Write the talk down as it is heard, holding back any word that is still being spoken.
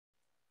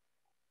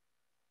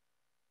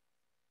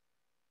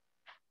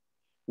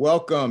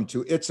Welcome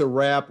to It's a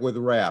Wrap with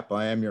Rap.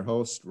 I am your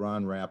host,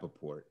 Ron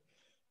Rappaport.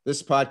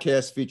 This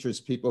podcast features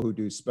people who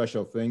do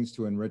special things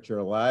to enrich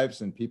our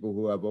lives and people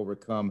who have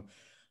overcome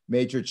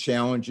major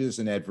challenges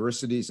and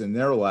adversities in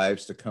their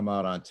lives to come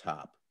out on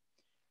top.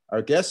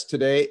 Our guest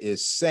today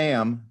is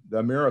Sam,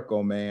 the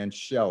Miracle Man,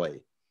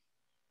 Shelley.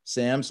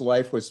 Sam's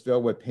life was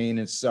filled with pain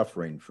and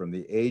suffering. From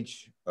the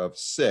age of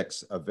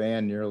 6, a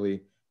van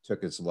nearly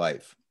took his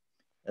life.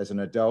 As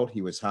an adult,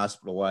 he was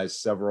hospitalized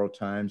several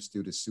times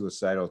due to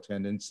suicidal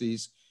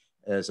tendencies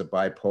as a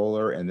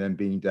bipolar and then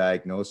being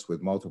diagnosed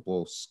with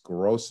multiple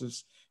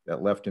sclerosis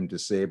that left him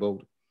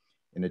disabled.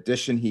 In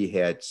addition, he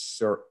had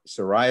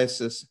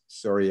psoriasis,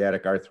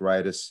 psoriatic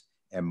arthritis,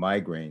 and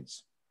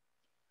migraines.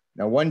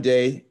 Now, one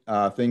day,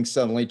 things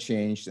suddenly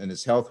changed and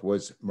his health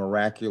was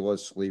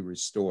miraculously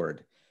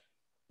restored.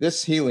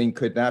 This healing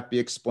could not be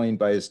explained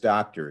by his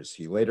doctors.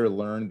 He later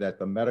learned that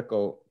the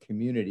medical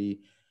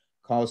community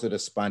calls it a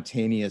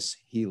spontaneous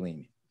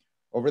healing.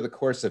 Over the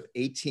course of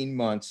 18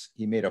 months,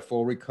 he made a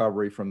full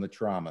recovery from the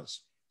traumas.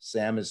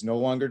 Sam is no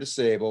longer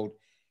disabled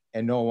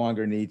and no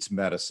longer needs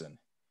medicine.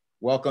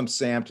 Welcome,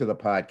 Sam, to the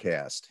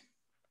podcast.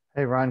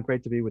 Hey, Ron,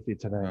 great to be with you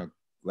today.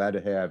 Glad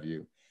to have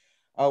you.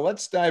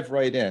 Let's dive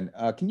right in.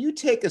 Can you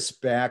take us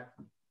back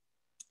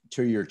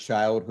to your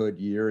childhood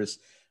years?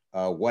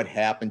 What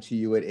happened to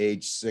you at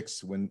age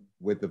 6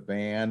 with the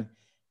van,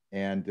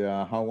 and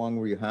how long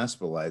were you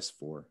hospitalized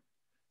for?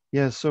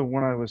 Yeah, so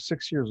when I was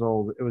 6 years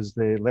old, it was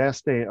the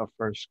last day of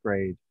first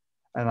grade.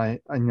 And I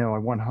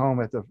went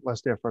home at the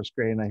last day of first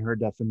grade and I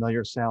heard that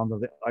familiar sound of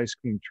the ice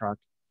cream truck.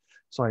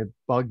 So I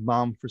bugged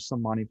mom for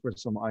some money for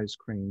some ice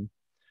cream.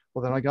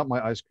 Well, then I got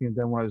my ice cream.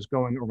 Then when I was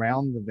going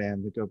around the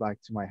van to go back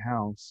to my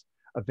house,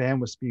 a van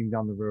was speeding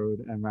down the road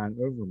and ran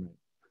over me.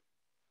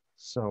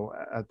 So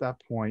at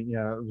that point,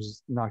 yeah, I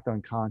was knocked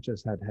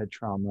unconscious, had head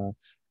trauma,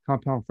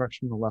 compound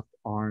fracture in the left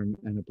arm,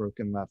 and a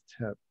broken left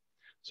hip.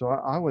 So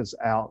I was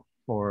out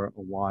for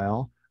a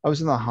while. I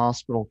was in the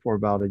hospital for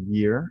about a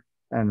year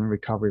and in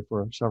recovery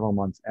for several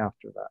months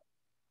after that.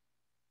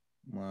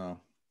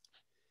 Wow.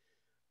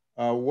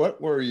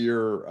 What were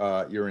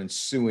your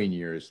ensuing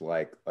years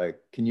like?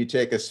 Can you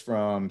take us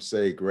from,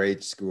 say,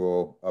 grade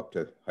school up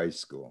to high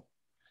school?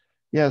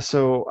 Yeah,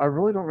 so I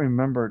really don't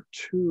remember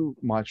too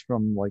much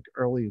from like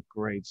early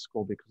grade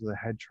school because of the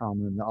head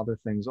trauma and the other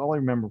things. All I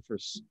remember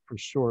for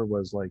sure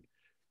was like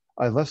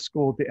I left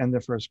school at the end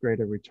of first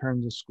grade. I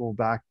returned to school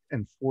back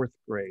in fourth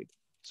grade.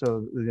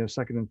 So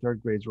second and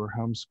third grades were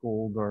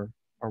homeschooled or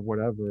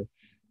whatever.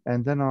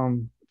 And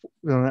then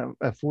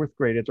at fourth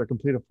grade, after I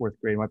completed fourth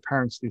grade, my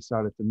parents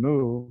decided to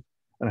move,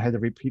 and I had to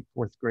repeat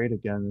fourth grade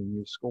again in a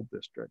new school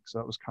district. So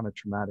that was kind of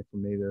traumatic for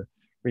me to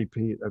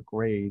repeat a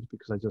grade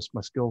because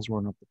my skills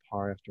weren't up to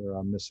par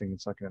after missing in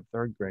second and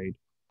third grade.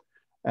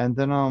 And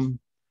then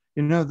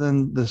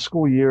then the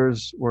school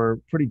years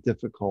were pretty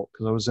difficult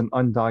because I was an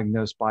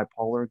undiagnosed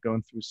bipolar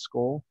going through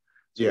school.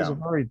 So it was a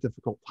very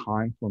difficult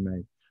time for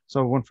me. So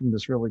I went from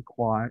this really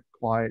quiet,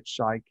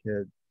 shy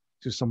kid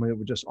to somebody that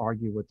would just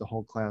argue with the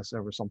whole class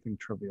over something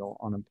trivial,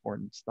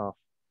 unimportant stuff.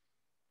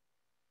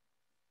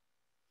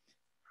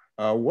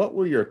 What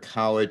were your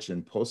college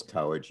and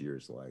post-college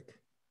years like?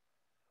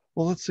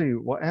 Well, let's see.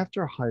 Well,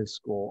 after high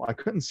school, I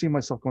couldn't see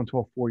myself going to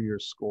a 4-year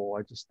school.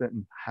 I just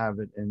didn't have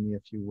it in me,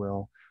 if you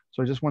will.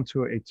 So I just went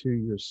to a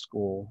 2-year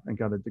school and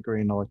got a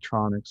degree in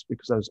electronics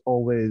because I was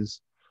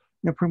always,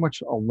 pretty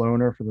much a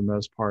loner for the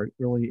most part,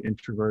 really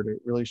introverted,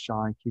 really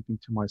shy, keeping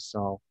to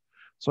myself.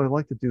 So I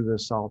like to do the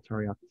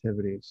solitary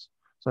activities.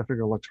 So I figured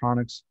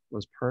electronics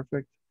was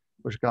perfect,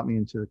 which got me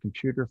into the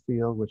computer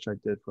field, which I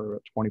did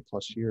for 20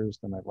 plus years.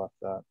 Then I left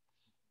that.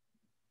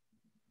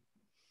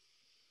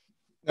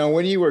 Now,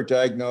 when you were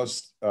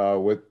diagnosed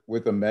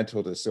with a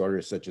mental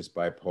disorder such as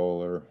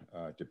bipolar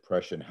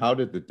depression, how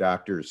did the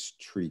doctors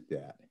treat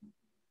that?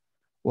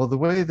 Well, the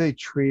way they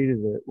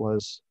treated it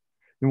was,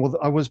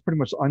 I was pretty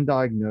much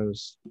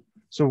undiagnosed.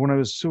 So when I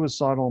was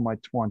suicidal in my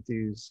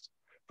 20s,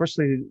 first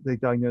they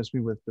diagnosed me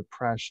with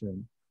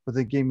depression, but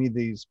they gave me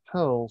these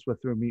pills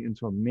that threw me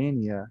into a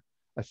mania.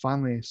 I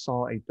finally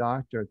saw a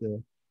doctor at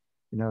the,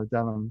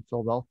 down in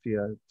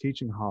Philadelphia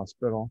teaching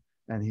hospital,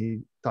 and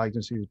he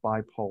diagnosed me as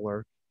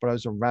bipolar, but I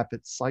was a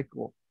rapid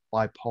cycle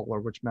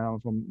bipolar, which meant I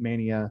went from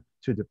mania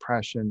to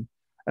depression.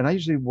 And I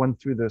usually went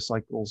through those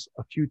cycles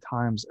a few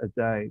times a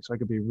day. So I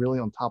could be really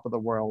on top of the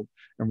world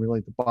and really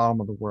at the bottom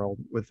of the world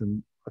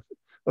within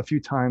a few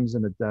times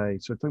in a day.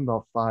 So it took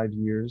about 5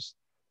 years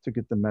to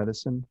get the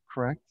medicine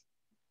correct.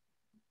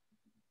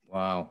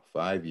 Wow,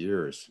 5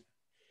 years.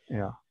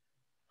 Yeah.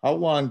 How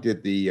long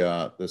did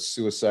the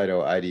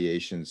suicidal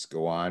ideations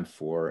go on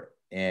for?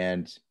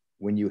 And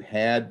when you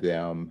had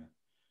them,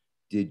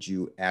 did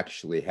you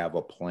actually have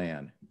a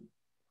plan?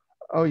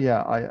 Oh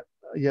yeah,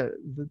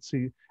 let's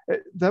see.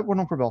 That went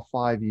on for about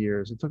 5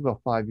 years. It took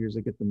about 5 years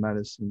to get the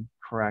medicine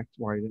correct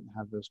where I didn't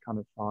have those kind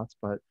of thoughts.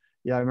 But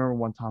yeah, I remember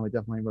one time I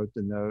definitely wrote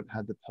the note,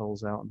 had the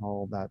pills out and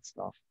all of that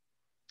stuff.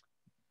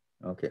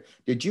 Okay.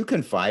 Did you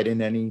confide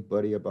in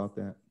anybody about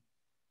that?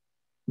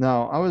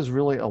 No, I was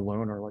really a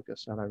loner. Like I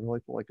said, I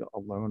really felt like a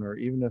loner.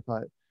 Even if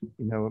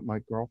my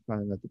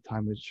girlfriend at the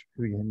time, which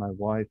who became my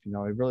wife,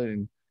 I really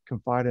didn't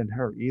confide in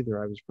her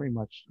either. I was pretty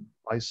much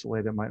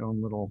isolated in my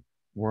own little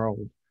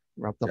world,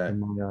 wrapped up Okay, in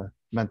my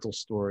mental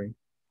story.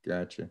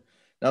 gotcha.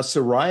 Now,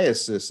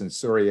 psoriasis and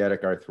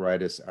psoriatic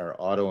arthritis are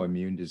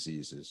autoimmune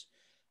diseases.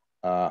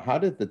 How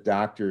did the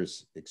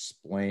doctors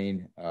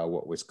explain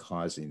what was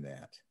causing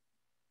that?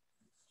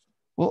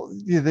 Well,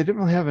 yeah, they didn't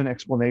really have an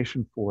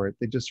explanation for it.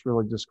 They just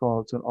really just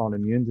call it an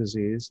autoimmune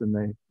disease, and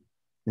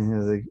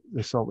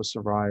they saw it with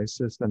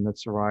psoriasis, and that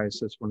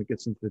psoriasis, when it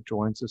gets into the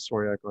joints, is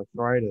psoriatic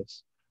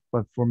arthritis.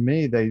 But for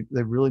me, they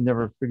really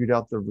never figured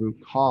out the root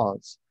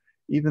cause.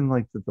 Even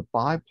like the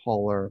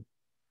bipolar,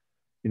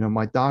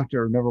 my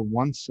doctor never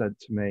once said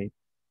to me,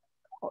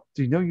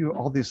 "Do you know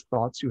all these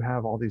thoughts you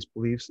have, all these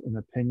beliefs and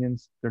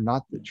opinions, they're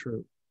not the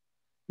truth."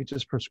 He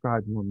just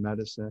prescribed more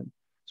medicine.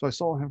 So I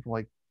saw him for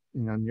like,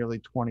 nearly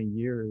 20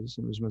 years.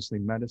 And it was mostly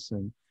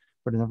medicine,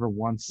 but he never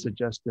once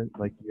suggested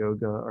like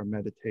yoga or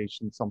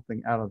meditation, something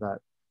out of that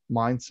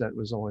mindset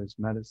was always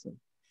medicine.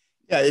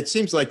 Yeah, it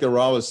seems like they're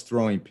always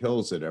throwing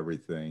pills at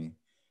everything,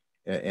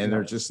 and they're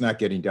Right. just not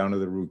getting down to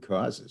the root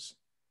causes.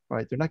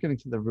 Right. They're not getting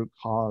to the root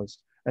cause.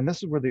 And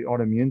this is where the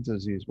autoimmune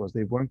disease was.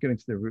 They weren't getting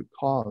to the root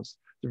cause.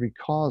 The root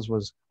cause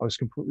was I was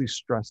completely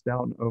stressed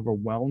out and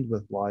overwhelmed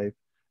with life,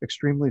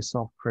 extremely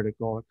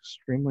self-critical,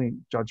 extremely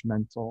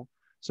judgmental.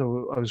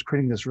 So I was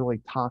creating this really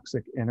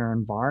toxic inner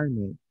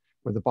environment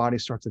where the body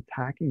starts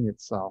attacking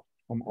itself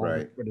from all the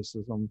Right.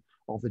 criticism,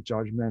 all the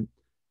judgment,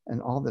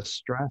 and all the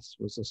stress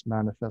was just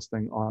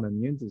manifesting on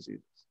immune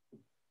diseases.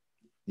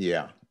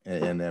 Yeah,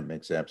 and that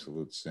makes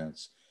absolute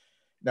sense.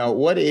 Now, at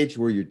what age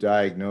were you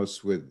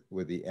diagnosed with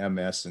the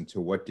MS, and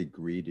to what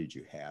degree did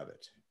you have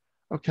it?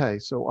 Okay,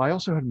 so I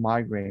also had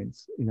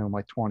migraines, in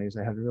my 20s.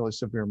 I had really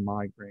severe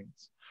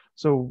migraines.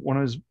 So when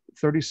I was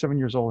 37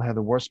 years old, I had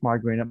the worst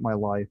migraine of my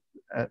life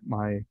at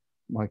my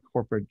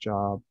corporate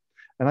job.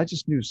 And I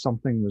just knew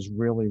something was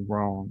really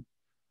wrong.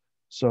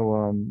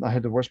 So I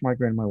had the worst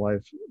migraine of my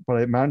life, but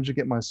I managed to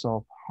get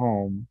myself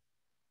home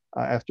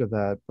after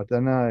that. But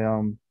then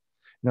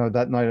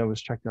that night I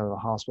was checked out of the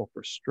hospital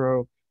for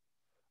stroke.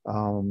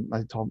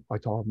 I talked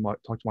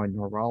to my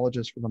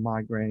neurologist for the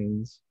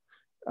migraines.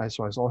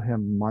 So I saw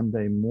him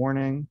Monday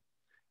morning.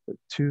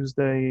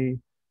 Tuesday,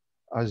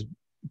 I was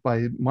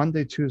by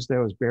Monday, Tuesday, I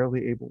was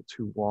barely able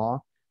to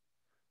walk.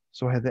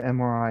 So I had the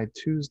MRI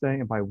Tuesday,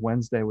 and by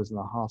Wednesday, I was in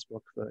the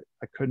hospital because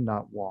I could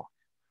not walk.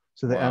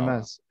 So the Wow.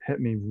 MS hit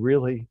me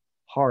really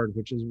hard,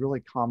 which is really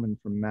common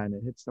for men.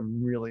 It hits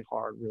them really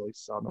hard, really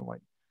suddenly.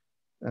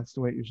 That's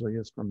the way it usually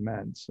is for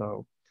men.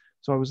 So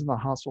I was in the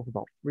hospital for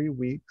about 3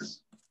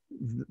 weeks,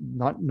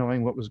 not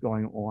knowing what was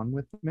going on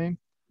with me,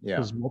 Yeah.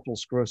 because multiple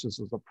sclerosis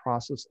is a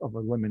process of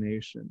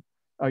elimination.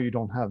 Oh, you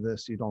don't have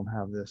this, you don't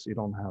have this, you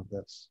don't have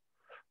this.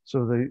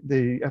 So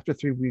they after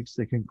 3 weeks,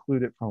 they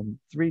concluded from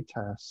 3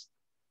 tests,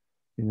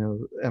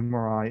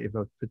 MRI,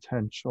 evoked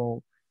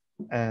potential,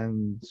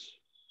 and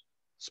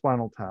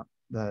spinal tap,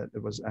 that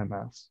it was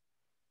MS.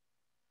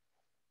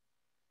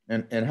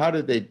 And how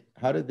did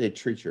they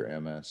treat your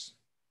MS?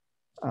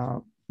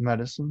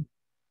 Medicine.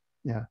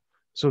 Yeah.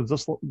 So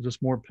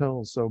just more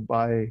pills. So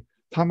by the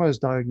time I was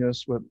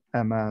diagnosed with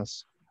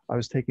MS, I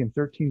was taking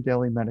 13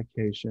 daily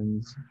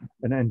medications,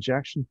 an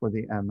injection for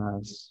the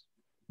MS,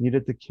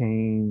 needed the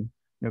cane,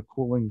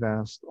 cooling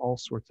vest, all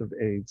sorts of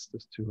aids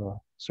just to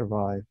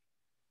survive.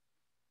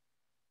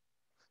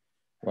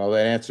 Well,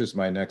 that answers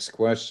my next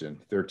question.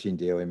 13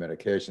 daily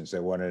medications. I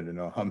wanted to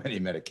know how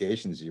many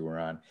medications you were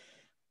on.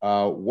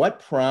 What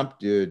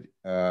prompted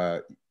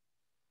you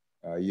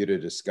to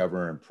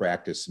discover and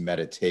practice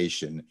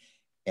meditation,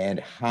 and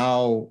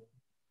how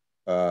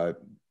uh,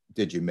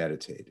 did you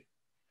meditate?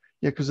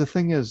 Yeah, because the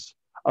thing is,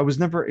 I was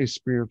never a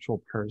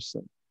spiritual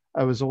person.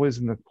 I was always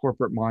in the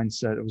corporate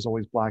mindset. It was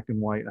always black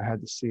and white. I had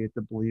to see it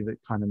to believe it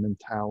kind of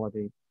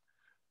mentality.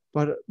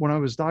 But when I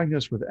was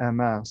diagnosed with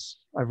MS,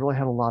 I really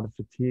had a lot of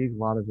fatigue, a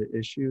lot of the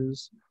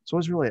issues. So I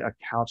was really a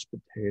couch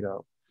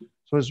potato.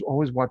 So I was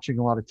always watching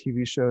a lot of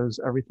TV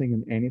shows, everything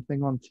and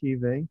anything on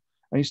TV.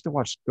 I used to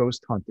watch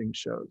ghost hunting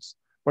shows,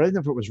 but I didn't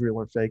know if it was real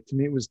or fake. To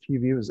me, it was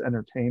TV, it was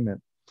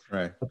entertainment.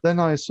 Right. But then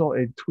I saw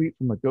a tweet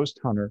from a ghost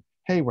hunter.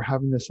 Hey, we're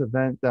having this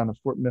event down at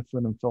Fort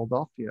Mifflin in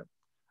Philadelphia.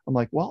 I'm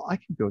like, well, I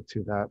can go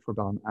to that for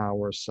about an hour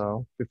or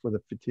so before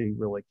the fatigue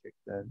really kicked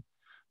in.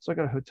 So I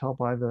got a hotel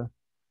by the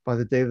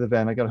day of the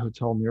event. I got a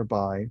hotel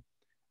nearby,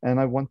 and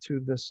I went to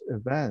this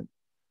event.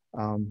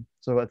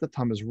 So at the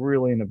time, it was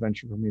really an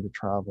adventure for me to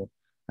travel.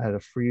 I had a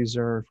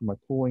freezer for my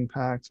cooling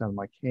packs, I had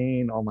my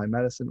cane, all my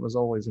medicine. It was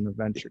always an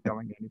adventure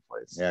going any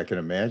place. Yeah, I can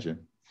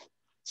imagine.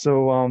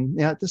 So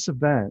yeah, at this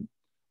event,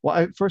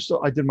 well, first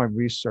I did my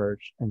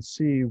research and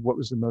see what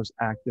was the most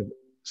active,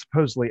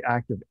 supposedly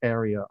active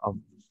area of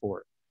the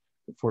fort.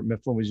 Fort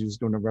Mifflin was used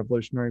during the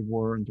Revolutionary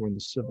War and during the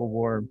Civil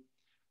War.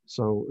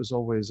 So it was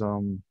always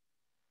let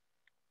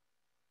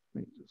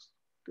me just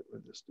get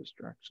rid of this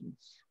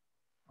distractions.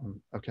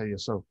 Okay, yeah.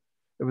 So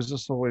it was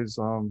just always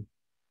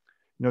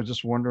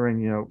just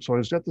wondering, so I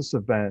was at this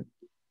event,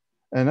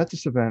 And at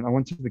this event, I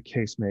went to the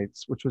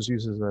casemates, which was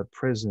used as a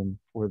prison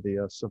for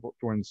the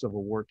during the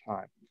Civil War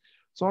time.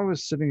 So I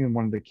was sitting in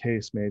one of the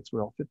casemates,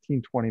 well,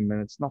 15, 20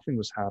 minutes, nothing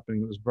was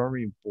happening. It was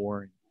very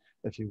boring,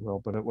 if you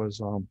will, but it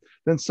was,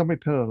 then somebody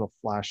put out a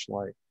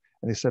flashlight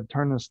and they said,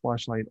 turn this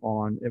flashlight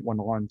on. It went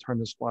on, turn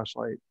this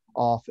flashlight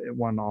off. It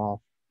went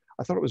off.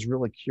 I thought it was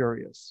really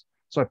curious.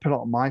 So I put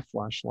out my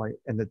flashlight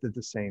and it did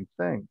the same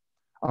thing.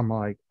 I'm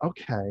like,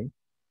 okay.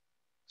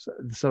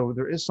 So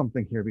there is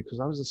something here because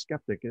I was a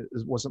skeptic. It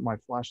wasn't my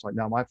flashlight.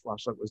 Now my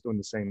flashlight was doing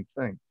the same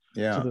thing.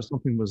 So Yeah. there's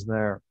something was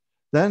there.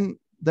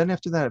 Then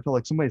after that, I felt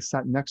like somebody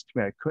sat next to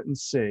me. I couldn't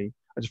see.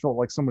 I just felt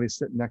like somebody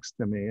sitting next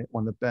to me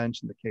on the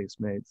bench in the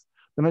casemates.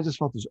 Then I just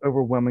felt this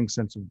overwhelming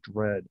sense of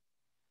dread.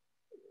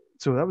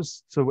 So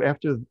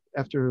after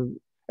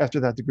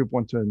that, the group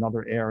went to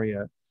another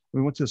area.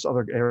 We went to this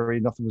other area.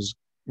 Nothing was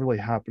really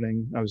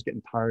happening. I was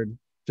getting tired,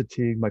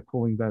 fatigued. My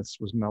cooling vest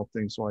was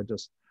melting. So I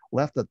just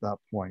left at that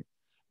point.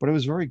 But I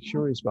was very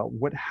curious about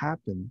what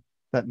happened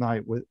that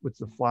night with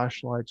the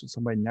flashlights, with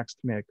somebody next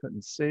to me I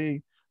couldn't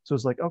see. So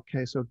it's like,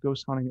 okay, so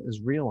ghost hunting is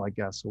real, I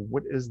guess. So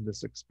what is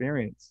this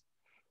experience?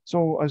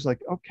 So I was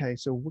like, okay,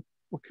 so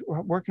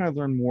where can I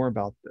learn more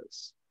about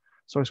this?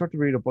 So I started to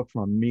read a book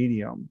from a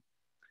medium.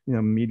 You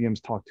know, mediums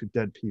talk to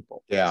dead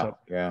people. Yeah. So,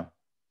 Yeah.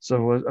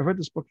 so I read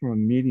this book from a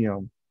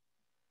medium,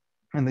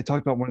 and they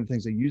talked about one of the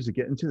things they used to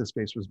get into the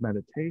space was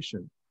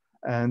meditation.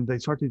 And they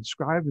started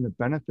describing the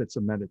benefits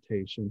of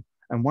meditation.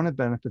 And one of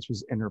the benefits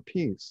was inner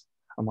peace.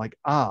 I'm like,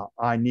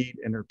 I need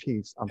inner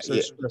peace. I'm so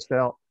Yeah. stressed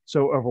out,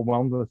 so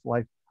overwhelmed with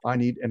life. I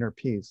need inner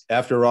peace.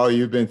 After all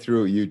you've been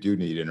through, you do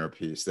need inner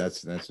peace.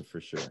 That's for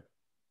sure.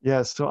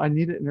 Yeah, so I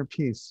needed inner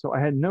peace. So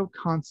I had no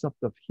concept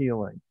of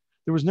healing.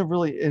 There was no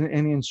really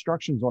any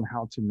instructions on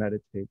how to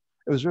meditate.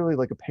 It was really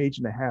like a page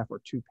and a half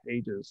or 2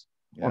 pages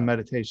on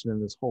meditation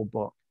in this whole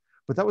book.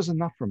 But that was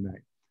enough for me.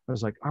 I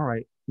was like, all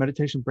right,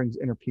 meditation brings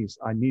inner peace.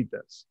 I need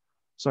this.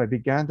 So I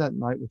began that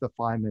night with a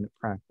 5-minute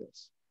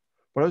practice.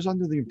 But I was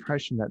under the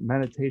impression that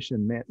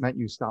meditation meant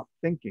you stop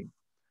thinking.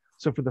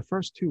 So for the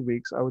first 2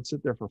 weeks, I would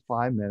sit there for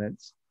 5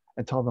 minutes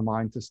and tell the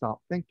mind to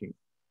stop thinking,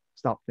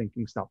 stop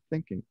thinking, stop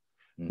thinking.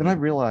 Then I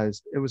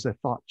realized it was a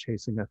thought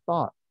chasing a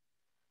thought.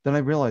 Then I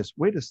realized,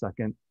 wait a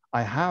second,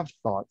 I have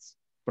thoughts,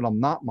 but I'm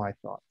not my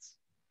thoughts.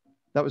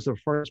 That was the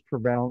first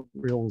profound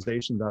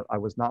realization that I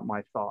was not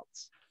my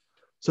thoughts.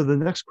 So the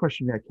next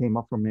question that came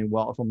up for me,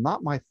 well, if I'm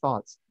not my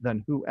thoughts,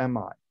 then who am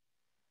I?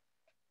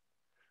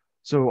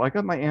 So I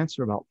got my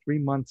answer about 3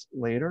 months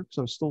later.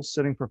 So I was still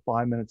sitting for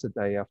 5 minutes a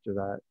day after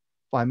that,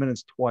 5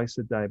 minutes twice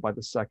a day by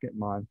the second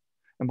month.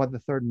 And by the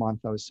third month,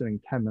 I was sitting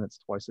 10 minutes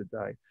twice a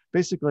day.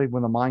 Basically,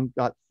 when the mind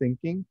got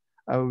thinking,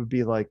 I would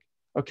be like,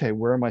 okay,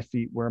 where are my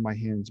feet? Where are my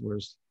hands?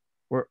 Where's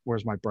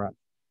my breath?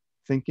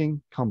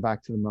 Thinking, come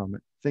back to the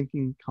moment.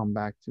 Thinking, come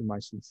back to my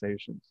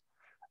sensations.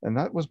 And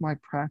that was my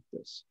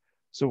practice.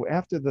 So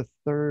after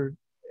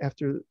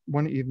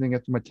one evening,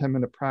 after my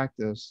 10-minute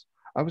practice,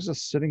 I was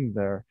just sitting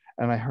there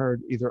and I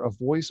heard either a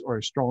voice or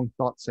a strong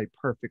thought say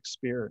perfect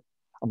spirit.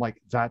 I'm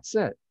like, that's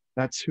it.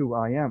 That's who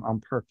I am.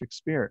 I'm perfect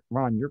spirit.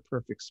 Ron, you're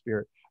perfect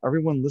spirit.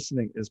 Everyone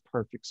listening is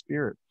perfect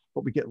spirit.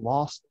 But we get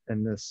lost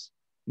in this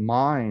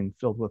mind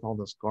filled with all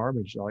this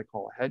garbage that I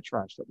call head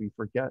trash, that we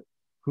forget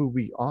who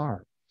we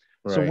are.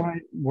 Right. So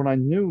when I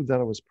knew that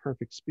I was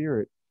perfect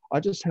spirit, I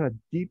just had a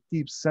deep,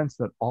 deep sense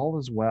that all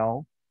is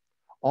well.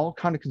 All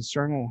kind of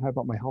concern I had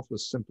about my health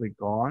was simply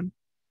gone.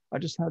 I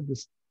just had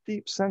this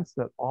deep sense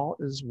that all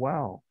is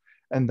well.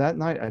 And that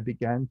night I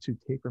began to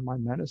taper my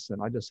medicine.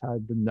 I just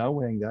had the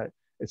knowing that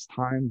it's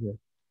time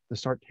to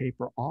start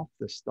taper off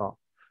this stuff.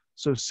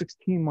 So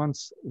 16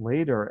 months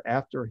later,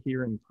 after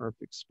hearing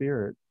Perfect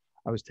Spirit,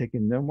 I was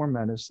taking no more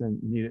medicine,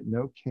 needed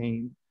no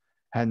cane,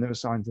 had no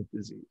signs of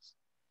disease.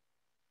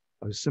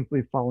 I was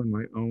simply following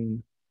my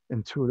own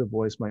intuitive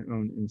voice, my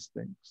own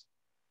instincts.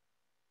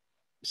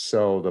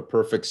 So the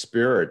perfect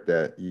spirit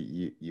that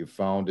you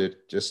found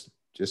it just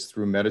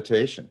through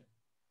meditation.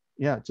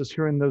 Yeah, just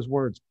hearing those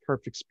words,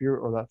 perfect spirit,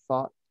 or that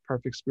thought,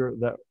 perfect spirit,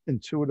 that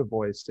intuitive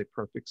voice, say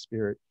perfect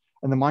spirit.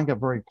 And the mind got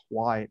very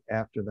quiet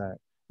after that,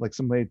 like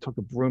somebody took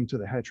a broom to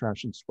the head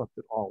trash and swept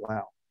it all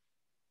out.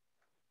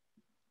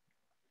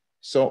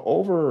 So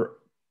over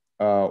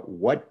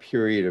what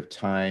period of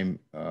time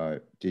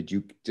did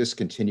you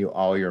discontinue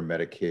all your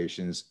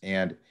medications,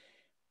 and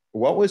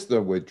what was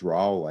the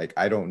withdrawal like?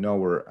 I don't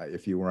know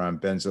if you were on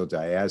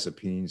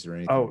benzodiazepines or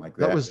anything like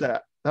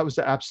that. That was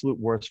the absolute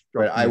worst.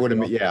 But I would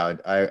have, yeah,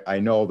 I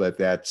know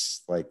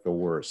that's like the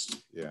worst.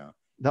 Yeah.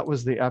 That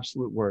was the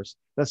absolute worst.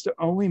 That's the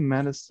only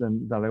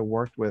medicine that I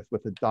worked with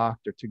a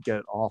doctor to get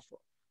it off of.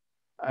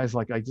 I was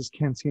like, I just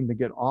can't seem to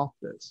get off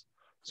this.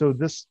 So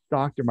this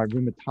doctor, my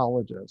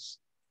rheumatologist,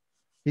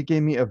 he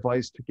gave me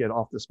advice to get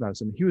off this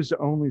medicine. He was the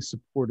only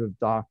supportive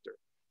doctor.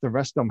 The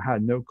rest of them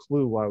had no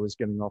clue why I was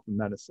getting off the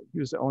medicine. He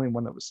was the only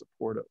one that was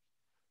supportive.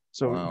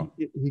 So wow.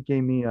 he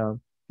gave me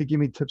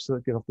tips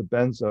to get off the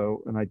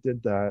benzo, and I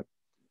did that.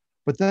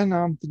 But then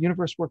the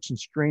universe works in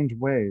strange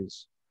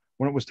ways.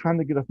 When it was time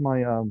to get off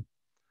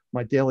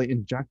my daily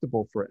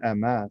injectable for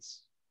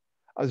MS,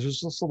 There's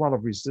just a lot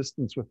of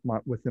resistance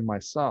within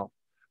myself.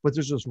 But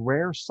there's this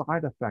rare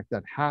side effect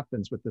that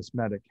happens with this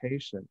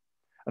medication.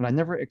 And I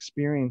never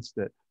experienced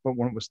it. But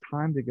when it was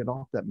time to get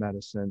off that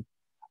medicine,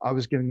 I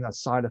was getting that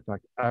side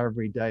effect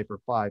every day for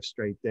 5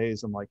 straight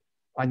days. I'm like,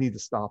 I need to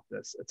stop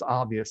this. It's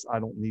obvious I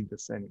don't need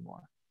this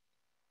anymore.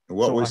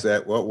 What was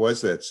that? What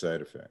was that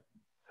side effect?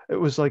 It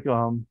was like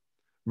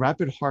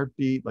rapid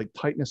heartbeat, like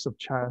tightness of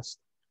chest.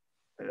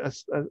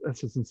 That's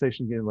a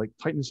sensation again, like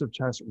tightness of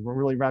chest,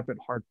 really rapid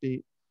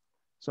heartbeat.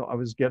 So I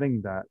was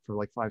getting that for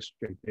like 5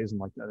 straight days. I'm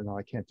like, no,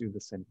 I can't do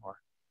this anymore.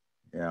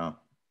 Yeah,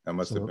 that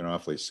must have been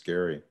awfully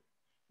scary.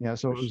 Yeah,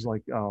 so it was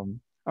like, all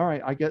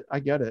right, I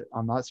get it.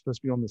 I'm not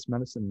supposed to be on this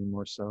medicine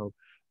anymore. So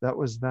that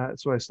was that.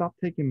 So I stopped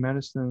taking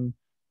medicine,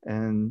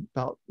 and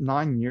about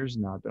 9 years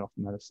now I've been off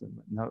medicine.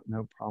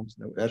 No problems,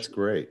 no That's issues.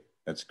 great.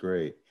 That's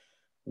great.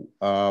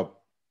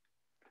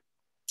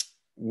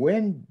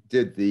 When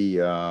did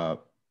the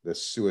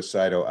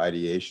suicidal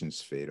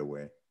ideations fade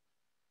away?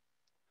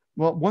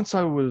 Well, once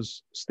I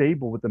was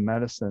stable with the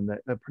medicine,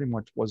 that pretty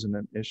much wasn't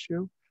an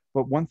issue.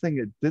 But one thing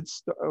it did,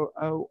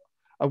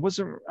 I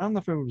wasn't, I don't know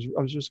if it was,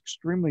 I was just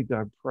extremely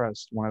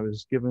depressed when I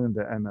was given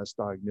the MS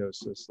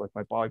diagnosis. Like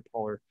my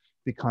bipolar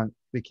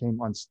became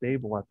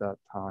unstable at that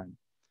time.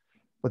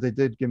 But they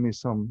did give me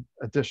some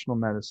additional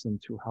medicine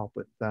to help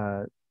with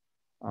that.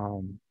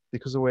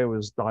 Because the way I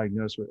was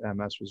diagnosed with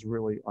MS was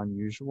really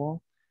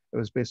unusual. It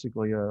was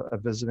basically a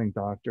visiting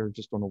doctor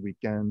just on a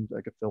weekend,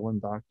 like a fill-in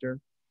doctor.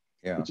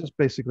 He Yeah. just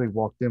basically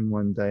walked in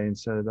one day and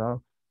said,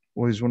 well,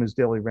 he's on his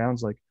daily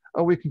rounds, like,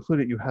 oh, we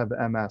concluded you have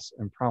MS,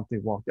 and promptly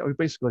walked out. He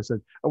basically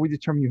said, oh, we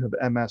determined you have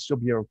MS, you'll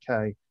be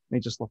okay. And he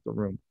just left the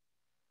room.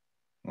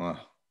 Wow.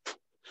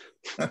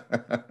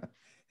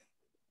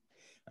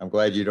 I'm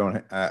glad you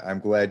don't, I'm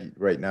glad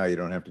right now you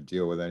don't have to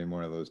deal with any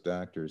more of those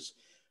doctors.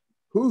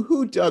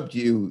 Who dubbed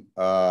you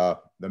the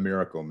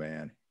Miracle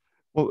Man?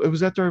 Well, it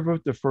was after I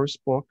wrote the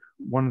first book.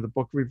 One of the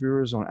book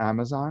reviewers on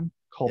Amazon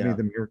called me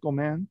the Miracle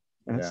Man,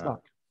 and it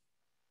stuck.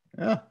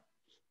 Yeah,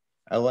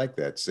 I like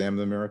that. Sam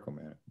the Miracle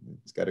Man.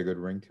 It's got a good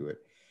ring to it.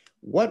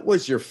 What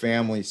was your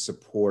family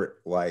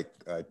support like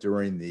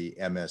during the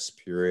MS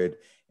period?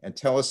 And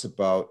tell us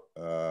about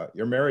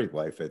your married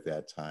life at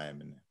that time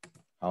and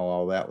how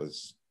all that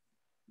was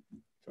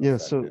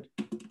affected.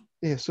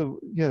 So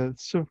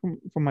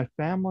from my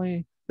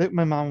family,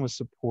 my mom was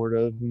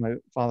supportive, and my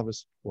father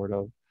was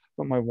supportive,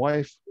 but my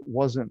wife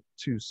wasn't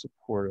too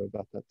supportive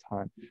at that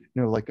time.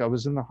 Like I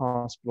was in the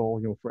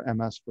hospital, for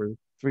MS for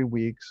 3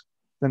 weeks,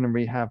 then in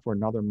rehab for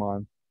another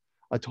month.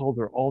 I told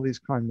her all these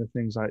kinds of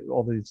things,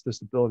 all these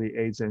disability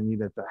aids I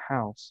need at the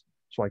house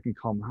so I can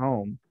come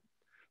home.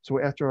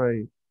 So after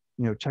I,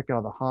 check out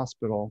of the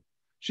hospital,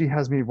 she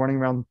has me running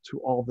around to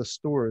all the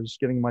stores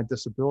getting my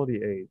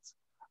disability aids.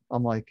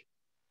 I'm like,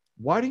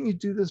 why didn't you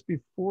do this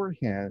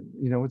beforehand?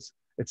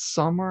 It's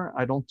summer.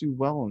 I don't do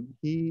well in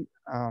heat.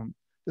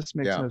 This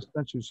makes no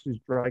sense. She's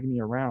dragging me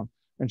around.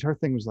 And her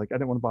thing was like, I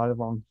didn't want to buy the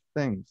wrong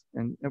things.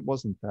 And it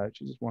wasn't that.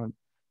 She just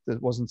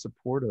wasn't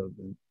supportive.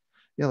 And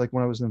like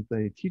when I was in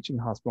the teaching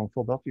hospital in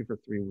Philadelphia for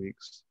 3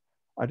 weeks,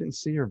 I didn't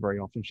see her very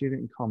often. She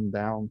didn't come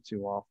down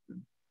too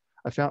often.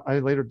 I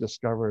later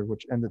discovered,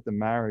 which ended the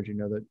marriage,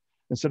 that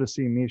instead of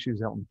seeing me, she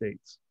was out on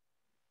dates.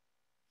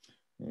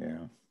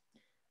 Yeah.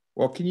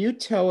 Well, can you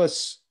tell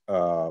us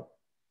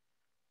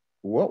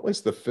what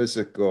was the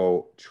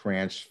physical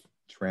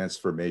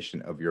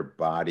transformation of your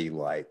body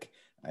like?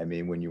 I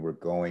mean, when you were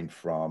going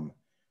from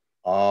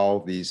all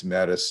these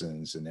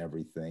medicines and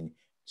everything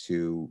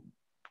to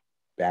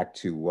back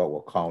to what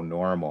we'll call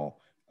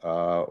normal,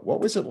 what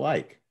was it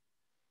like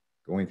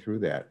going through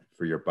that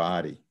for your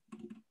body?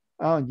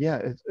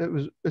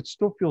 It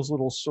still feels a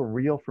little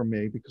surreal for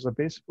me because I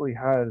basically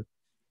had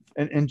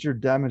an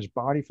injured, damaged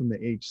body from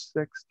the age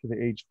 6 to the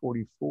age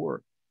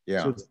 44.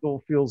 Yeah. So it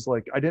still feels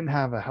like I didn't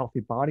have a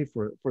healthy body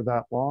for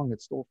that long.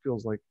 It still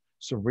feels like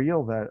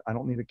surreal that I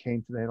don't need a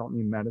cane today. I don't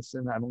need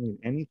medicine. I don't need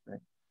anything.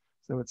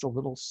 So it's a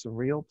little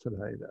surreal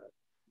today that,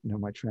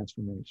 my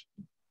transformation.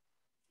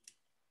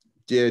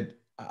 Did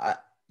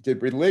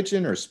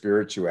religion or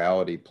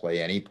spirituality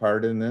play any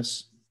part in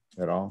this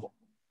at all?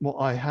 Well,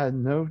 I had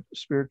no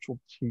spiritual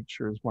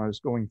teachers when I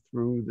was going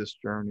through this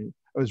journey.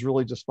 I was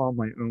really just following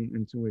my own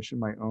intuition,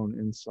 my own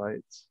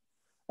insights.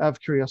 Out of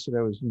curiosity,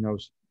 I was,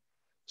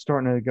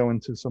 starting to go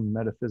into some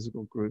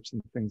metaphysical groups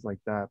and things like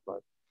that.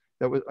 But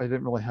I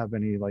didn't really have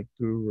any like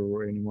guru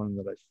or anyone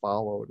that I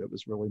followed. It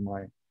was really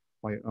my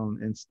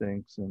own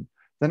instincts. And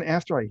then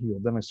after I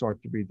healed, then I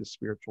started to read the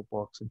spiritual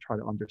books and try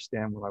to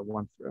understand what I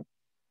went through.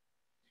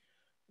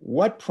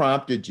 What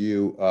prompted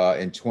you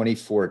in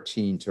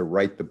 2014 to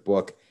write the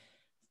book,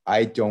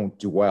 I Don't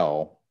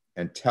Dwell,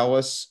 and tell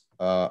us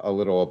a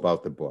little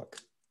about the book?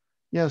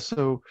 Yeah,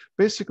 so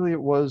basically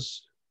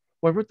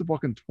I wrote the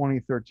book in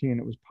 2013.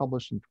 It was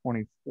published in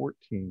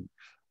 2014.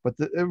 But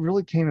it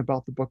really came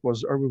about the book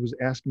was everyone was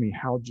asking me,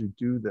 how did you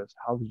do this?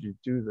 How did you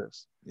do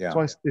this? Yeah.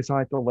 So I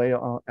decided to lay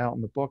out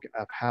in the book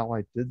of how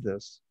I did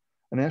this.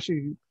 And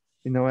actually,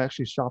 I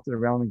actually shopped it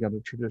around and got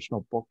a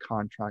traditional book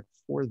contract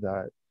for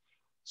that.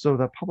 So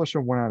that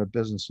publisher went out of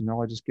business. You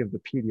know, I just give the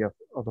PDF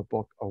of the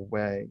book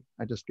away.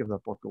 I just give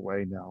that book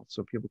away now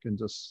so people can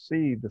just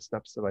see the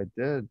steps that I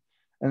did.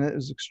 And it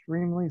is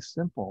extremely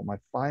simple, my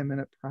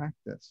 5-minute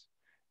practice.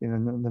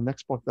 And then the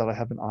next book that I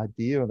have an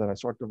idea that I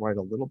started to write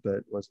a little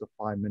bit was the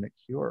 5-minute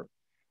cure.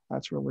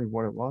 That's really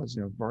what it was,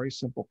 you know, very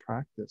simple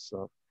practice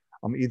of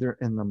I'm either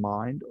in the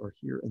mind or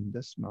here in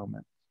this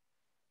moment.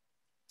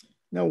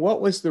 Now,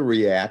 what was the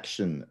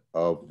reaction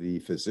of the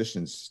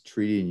physicians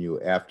treating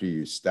you after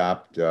you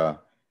stopped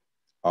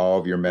all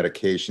of your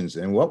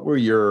medications, and what were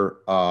your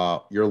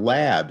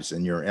labs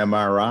and your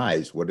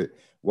MRIs?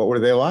 What were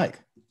they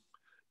like?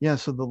 Yeah,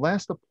 so the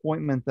last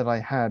appointment that I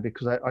had,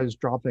 because I was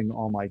dropping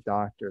all my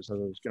doctors as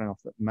I was getting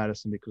off the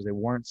medicine because they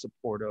weren't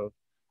supportive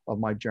of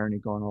my journey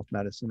going off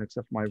medicine,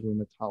 except for my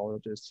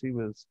rheumatologist. He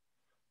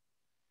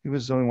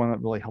was the only one that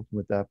really helped me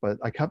with that. But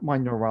I kept my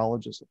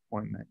neurologist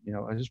appointment. You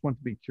know, I just wanted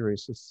to be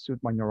curious to see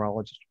what my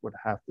neurologist would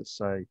have to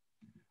say.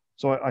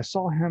 So I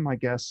saw him, I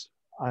guess,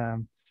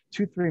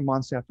 2, 3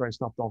 months after I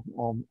stopped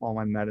all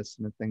my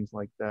medicine and things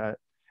like that.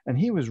 And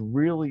he was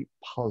really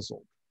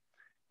puzzled.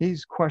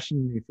 He's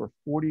questioned me for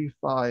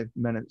 45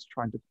 minutes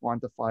trying to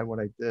quantify what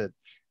I did.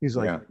 He's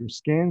like, Yeah. your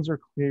scans are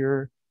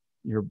clear.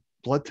 Your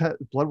blood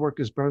work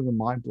is better than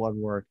my blood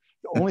work.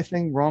 The only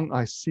thing wrong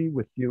I see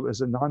with you is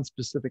a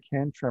non-specific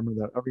hand tremor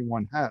that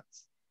everyone has.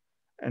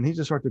 And he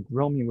just started to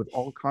grill me with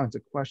all kinds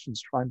of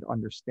questions, trying to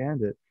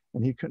understand it.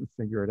 And he couldn't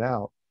figure it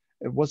out.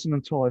 It wasn't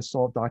until I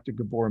saw Dr.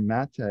 Gabor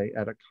Mate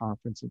at a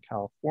conference in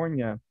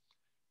California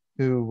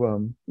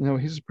who, you know,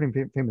 he's a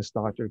pretty famous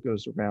doctor,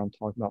 goes around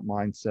talking about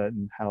mindset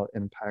and how it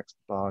impacts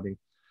the body.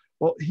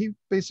 Well, he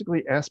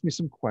basically asked me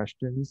some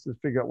questions to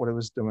figure out what I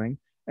was doing.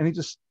 And he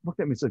just looked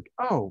at me and said,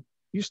 oh,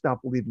 you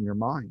stopped believing your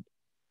mind.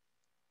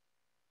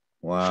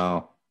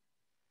 Wow.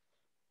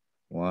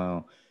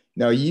 Wow.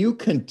 Now you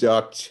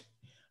conduct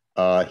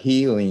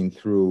healing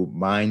through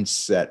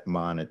mindset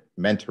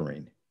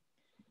mentoring.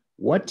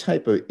 What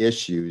type of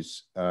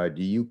issues do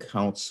you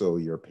counsel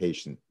your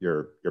patients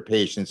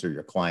or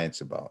your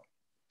clients about?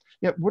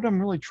 Yeah, what I'm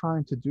really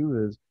trying to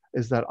do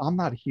is that I'm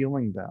not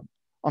healing them.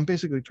 I'm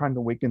basically trying to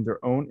awaken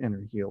their own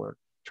inner healer,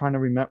 trying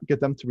to get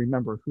them to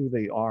remember who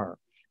they are,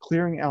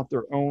 clearing out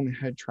their own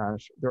head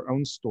trash, their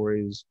own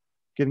stories,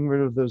 getting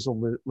rid of those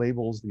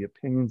labels, the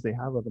opinions they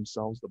have of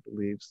themselves, the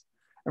beliefs,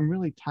 and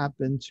really tap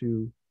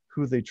into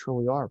who they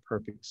truly are,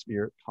 perfect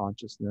spirit,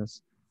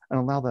 consciousness, and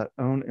allow that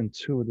own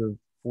intuitive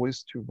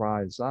voice to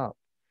rise up.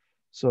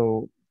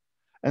 So,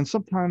 and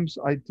sometimes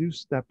I do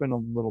step in a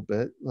little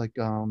bit, like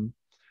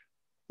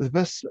the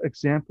best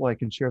example I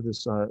can share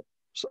this, a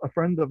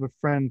friend of a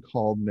friend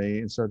called me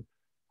and said,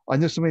 I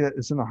know somebody that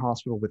is in the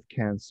hospital with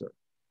cancer.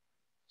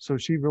 So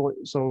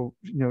you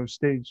know,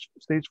 stage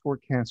 4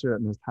 cancer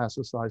that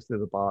metastasized to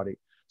the body.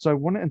 So I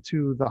went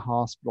into the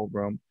hospital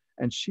room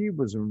and she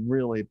was in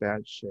really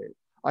bad shape.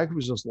 I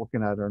was just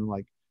looking at her and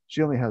like,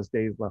 she only has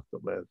days left to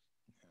live.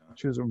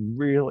 She was in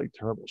really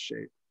terrible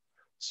shape.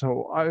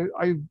 So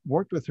I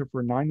worked with her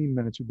for 90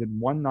 minutes. We did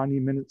one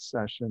 90-minute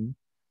session.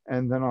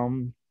 And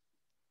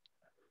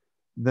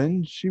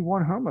then she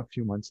went home a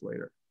few months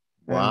later.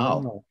 And then,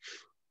 Wow.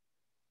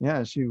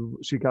 yeah, she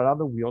got out of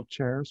the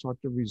wheelchair,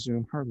 started to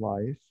resume her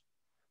life.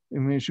 I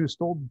mean, she was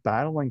still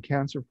battling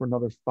cancer for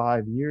another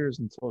 5 years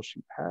until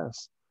she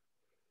passed.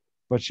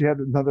 But she had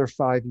another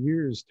 5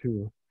 years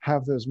to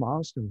have those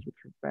milestones with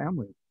her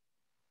family.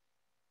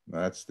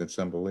 That's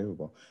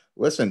unbelievable.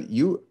 Listen,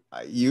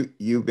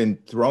 you've been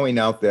throwing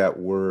out that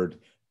word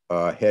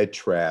head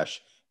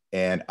trash,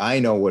 and I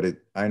know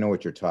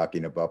what you're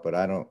talking about, but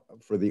I don't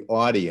for the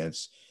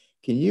audience.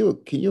 Can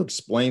you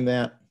explain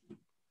that?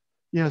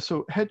 Yeah,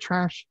 so head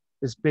trash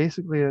is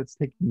basically it's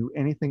taking you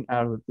anything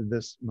out of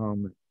this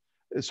moment.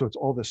 So it's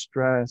all the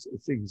stress,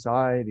 it's the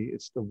anxiety,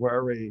 it's the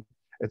worry,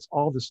 it's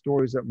all the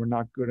stories that we're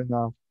not good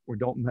enough, we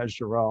don't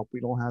measure up, we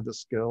don't have the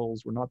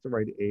skills, we're not the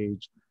right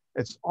age.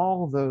 It's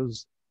all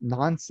those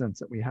nonsense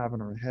that we have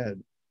in our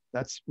head.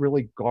 That's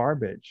really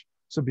garbage.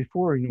 So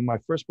before, you know, my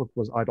first book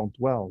was I Don't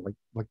Dwell,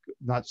 like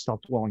not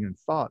stop dwelling in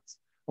thoughts.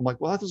 I'm like,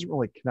 well, that doesn't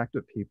really connect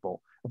with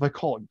people. If I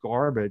call it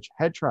garbage,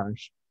 head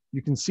trash,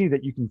 you can see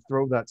that you can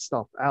throw that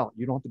stuff out.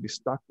 You don't have to be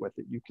stuck with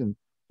it. You can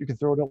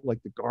throw it out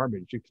like the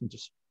garbage. You can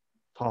just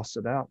toss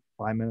it out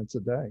 5 minutes a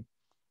day.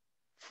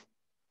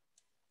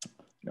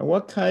 Now,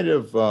 what kind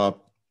of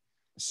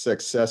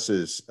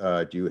successes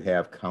do you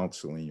have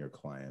counseling your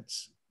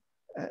clients?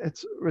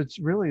 It's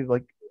really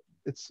like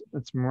it's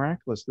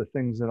miraculous the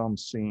things that I'm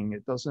seeing.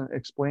 It doesn't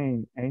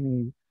explain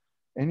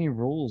any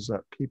rules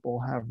that people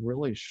have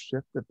really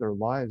shifted their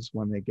lives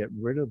when they get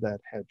rid of that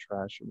head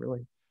trash and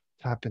really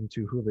tap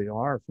into who they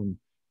are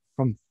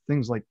from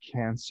things like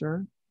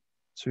cancer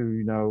to,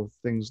 you know,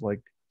 things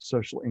like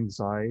social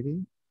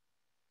anxiety.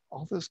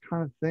 All those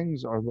kind of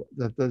things are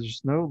that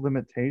there's no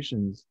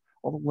limitations.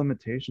 All the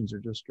limitations are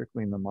just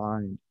strictly in the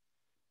mind.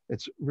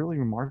 It's really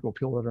remarkable,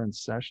 people that are in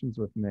sessions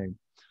with me,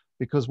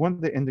 because one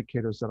of the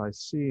indicators that I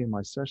see in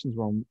my sessions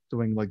when I'm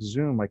doing like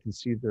Zoom, I can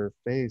see their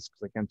face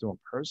because I can't do it in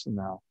person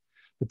now.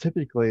 But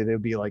typically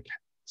they'd be like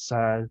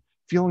sad,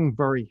 feeling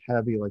very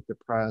heavy, like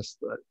depressed,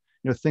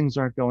 that things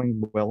aren't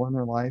going well in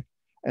their life.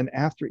 And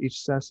after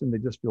each session, they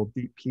just feel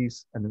deep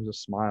peace and they're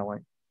just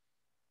smiling.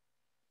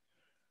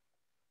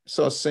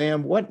 So,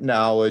 Sam, what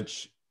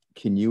knowledge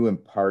can you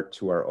impart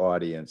to our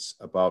audience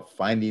about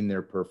finding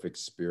their perfect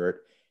spirit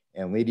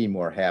and leading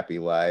more happy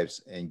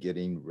lives and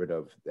getting rid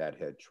of that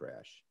head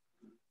trash?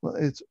 Well,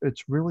 it's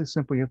really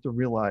simple. You have to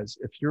realize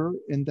if you're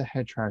in the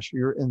head trash,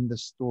 you're in the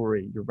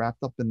story, you're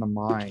wrapped up in the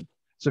mind.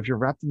 So if you're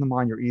wrapped in the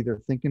mind, you're either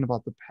thinking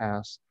about the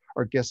past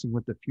or guessing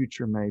what the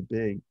future may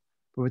be.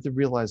 But we have to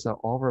realize that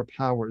all of our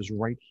power is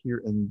right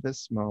here in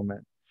this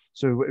moment.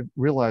 So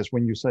realize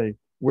when you say,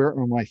 where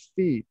are my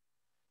feet?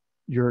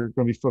 You're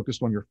going to be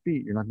focused on your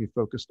feet. You're not going to be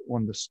focused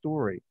on the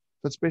story.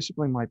 That's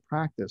basically my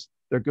practice.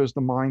 There goes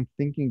the mind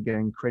thinking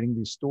again, creating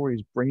these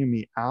stories, bringing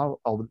me out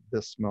of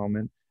this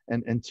moment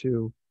and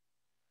into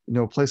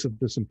a place of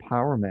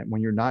disempowerment.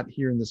 When you're not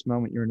here in this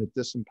moment, you're in a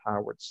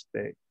disempowered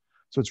state.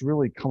 So it's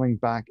really coming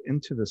back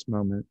into this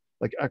moment,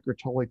 like Eckhart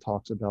Tolle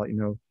talks about,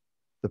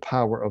 the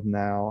power of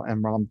now,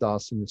 and Ram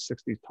Dass in the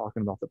 60s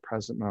talking about the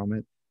present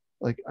moment.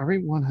 Like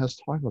everyone has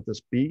talked about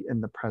this, be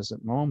in the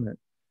present moment.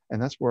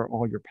 And that's where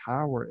all your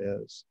power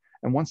is.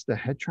 And once the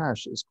head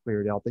trash is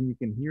cleared out, then you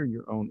can hear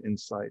your own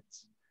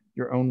insights,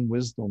 your own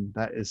wisdom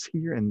that is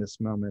here in this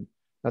moment.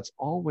 That's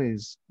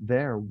always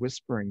there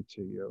whispering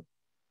to you.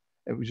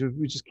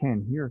 We just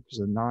can't hear because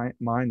the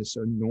mind is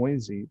so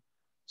noisy,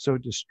 so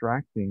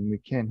distracting. We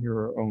can't hear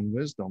our own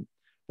wisdom.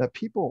 That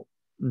people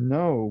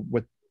know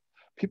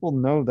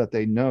that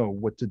they know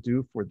what to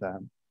do for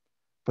them,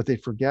 but they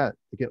forget,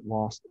 they get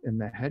lost in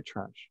the head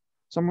trash.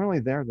 So I'm really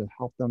there to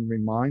help them,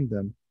 remind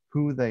them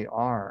who they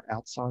are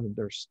outside of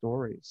their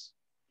stories.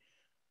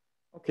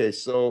 Okay,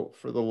 so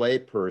for the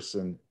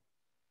layperson,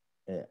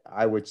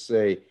 I would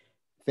say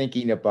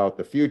thinking about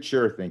the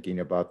future, thinking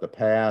about the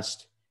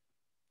past,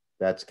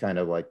 that's kind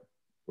of like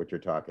what you're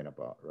talking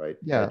about, right?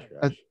 Yeah, Head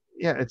trash.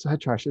 yeah, it's a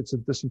head trash. It's a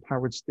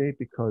disempowered state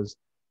because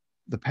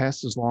the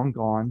past is long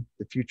gone.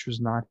 The future is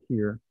not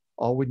here.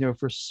 All we know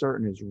for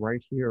certain is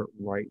right here,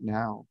 right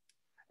now.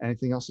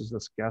 Anything else is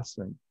just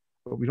guessing,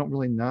 but we don't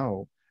really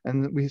know.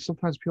 And we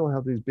sometimes people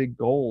have these big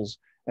goals,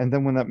 and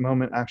then when that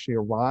moment actually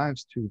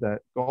arrives to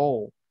that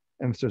goal,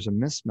 and if there's a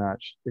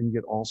mismatch, then you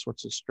get all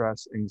sorts of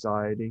stress,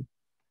 anxiety,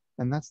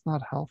 and that's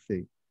not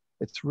healthy.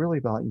 It's really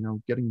about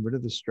getting rid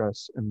of the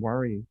stress and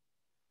worry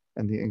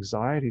and the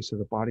anxiety so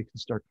the body can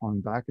start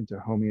coming back into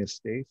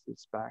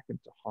homeostasis, back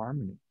into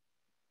harmony.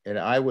 And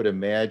I would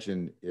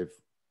imagine if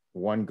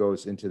one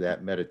goes into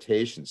that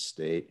meditation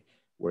state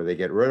where they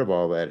get rid of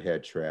all that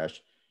head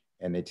trash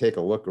and they take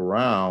a look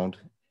around,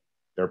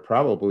 they're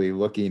probably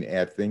looking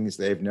at things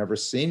they've never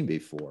seen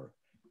before,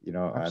 on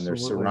their Absolutely.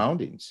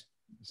 surroundings.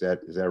 Is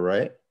that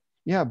right?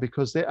 Yeah,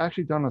 because they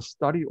actually done a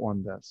study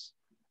on this,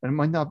 and it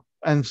might not.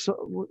 And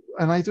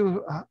I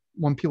do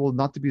want people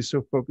not to be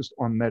so focused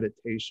on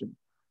meditation,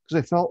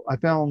 because I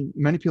found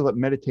many people that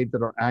meditate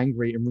that are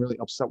angry and really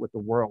upset with the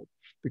world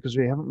because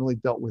they haven't really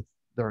dealt with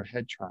their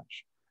head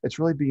trash. It's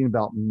really being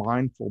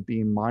mindful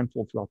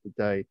throughout the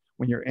day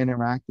when you're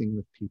interacting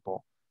with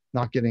people,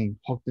 not getting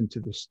hooked into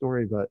the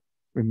story, but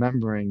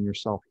remembering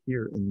yourself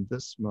here in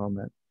this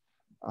moment.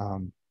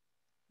 But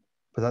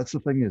that's the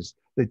thing is,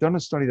 they've done a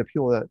study that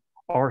people that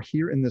are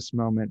here in this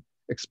moment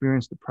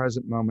experience the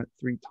present moment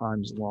 3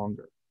 times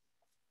longer.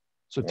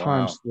 So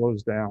time Wow.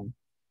 slows down.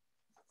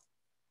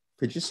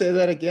 Could you say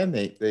that again?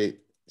 They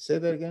say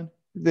that again?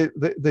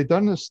 They've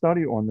done a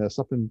study on this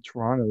up in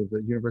Toronto,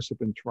 the University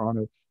up in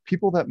Toronto.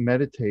 People that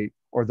meditate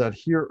or that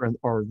here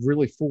are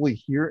really fully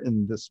here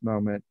in this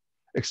moment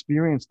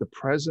experience the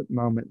present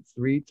moment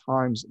 3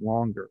 times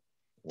longer.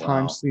 Wow.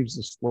 Time seems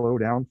to slow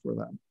down for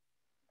them.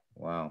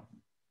 Wow.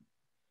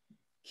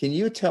 Can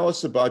you tell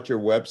us about your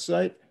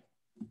website?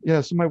 Yeah,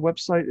 so my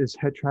website is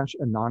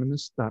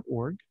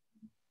headtrashanonymous.org.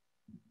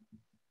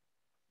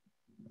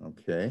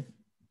 Okay.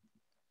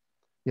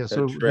 Yeah,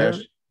 so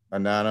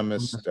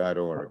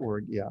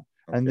headtrashanonymous.org. Yeah.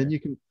 Okay. And then you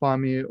can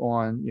find me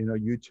on,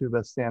 YouTube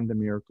as Sam the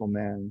Miracle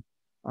Man.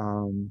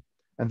 And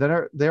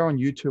then they're on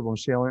YouTube. I'm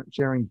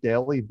sharing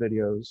daily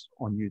videos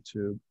on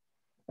YouTube.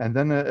 And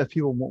then if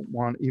people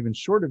want even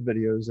shorter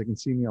videos, they can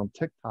see me on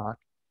TikTok.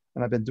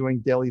 And I've been doing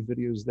daily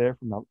videos there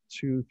for about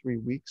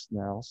 2-3 weeks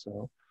now.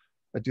 So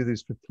I do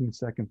these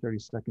 15-second,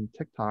 30-second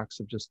TikToks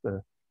of just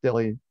the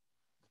daily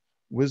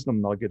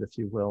wisdom nugget, if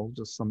you will,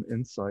 just some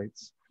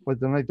insights. But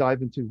then I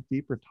dive into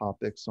deeper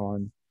topics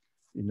on,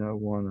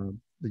 on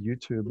the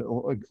YouTube,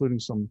 including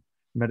some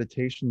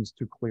meditations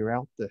to clear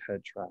out the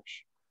head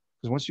trash.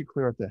 Because once you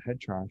clear out the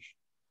head trash,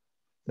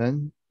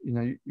 then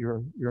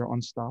you're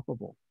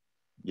unstoppable.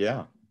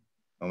 Yeah,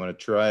 I'm gonna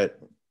try it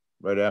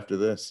right after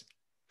this.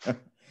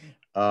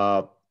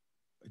 Do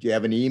you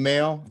have an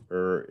email,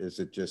 or is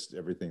it just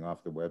everything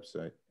off the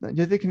website?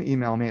 Yeah, they can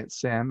email me at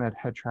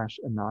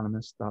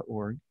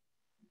sam@headtrashanonymous.org.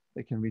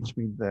 They can reach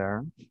me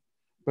there.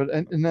 But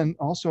and then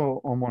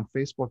also I'm on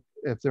Facebook.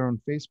 If they're on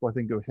Facebook, I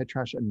think go Head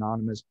Trash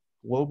Anonymous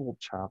Global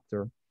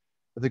Chapter.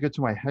 If they go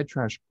to my Head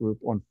Trash group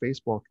on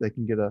Facebook, they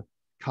can get a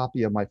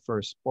copy of my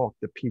first book,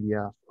 the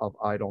PDF of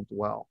I Don't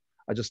Dwell.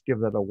 I just give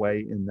that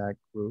away in that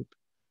group.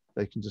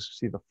 They can just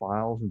see the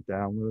files and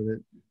download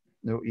it.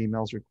 No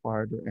emails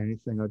required or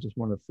anything. I just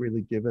want to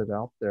freely give it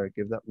out there,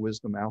 give that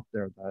wisdom out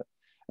there that,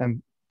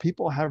 and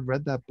people have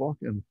read that book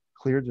and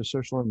cleared their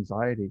social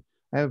anxiety.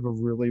 I have a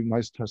really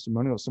nice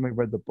testimonial. Somebody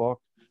read the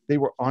book. They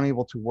were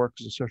unable to work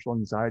because the social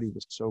anxiety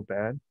was so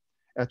bad.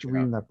 After Yeah.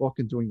 reading that book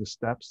and doing the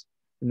steps,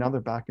 and now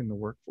they're back in the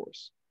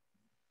workforce.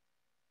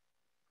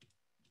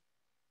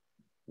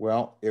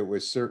 Well, it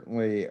was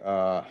certainly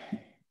an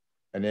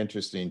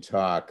interesting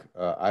talk.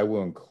 I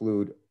will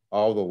include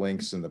all the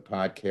links in the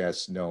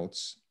podcast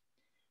notes.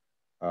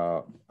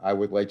 I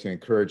would like to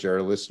encourage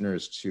our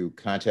listeners to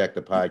contact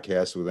the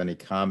podcast with any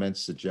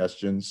comments,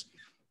 suggestions.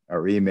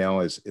 Our email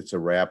is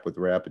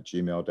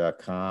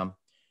itsawrapwithrap@gmail.com.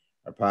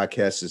 Our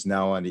podcast is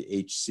now on the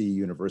HC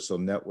Universal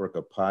Network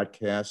of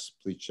Podcasts.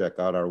 Please check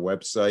out our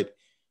website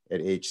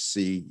at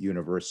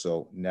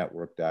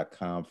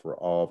hcuniversalnetwork.com for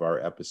all of our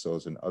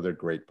episodes and other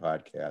great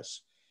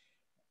podcasts.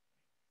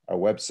 Our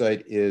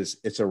website is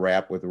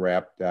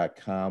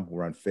itsawrapwithrap.com.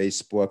 We're on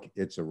Facebook.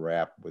 It's a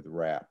Wrap with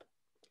Rap.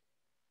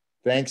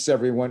 Thanks,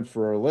 everyone,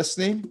 for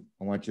listening.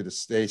 I want you to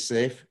stay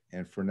safe.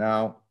 And for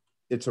now,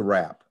 it's a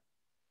wrap.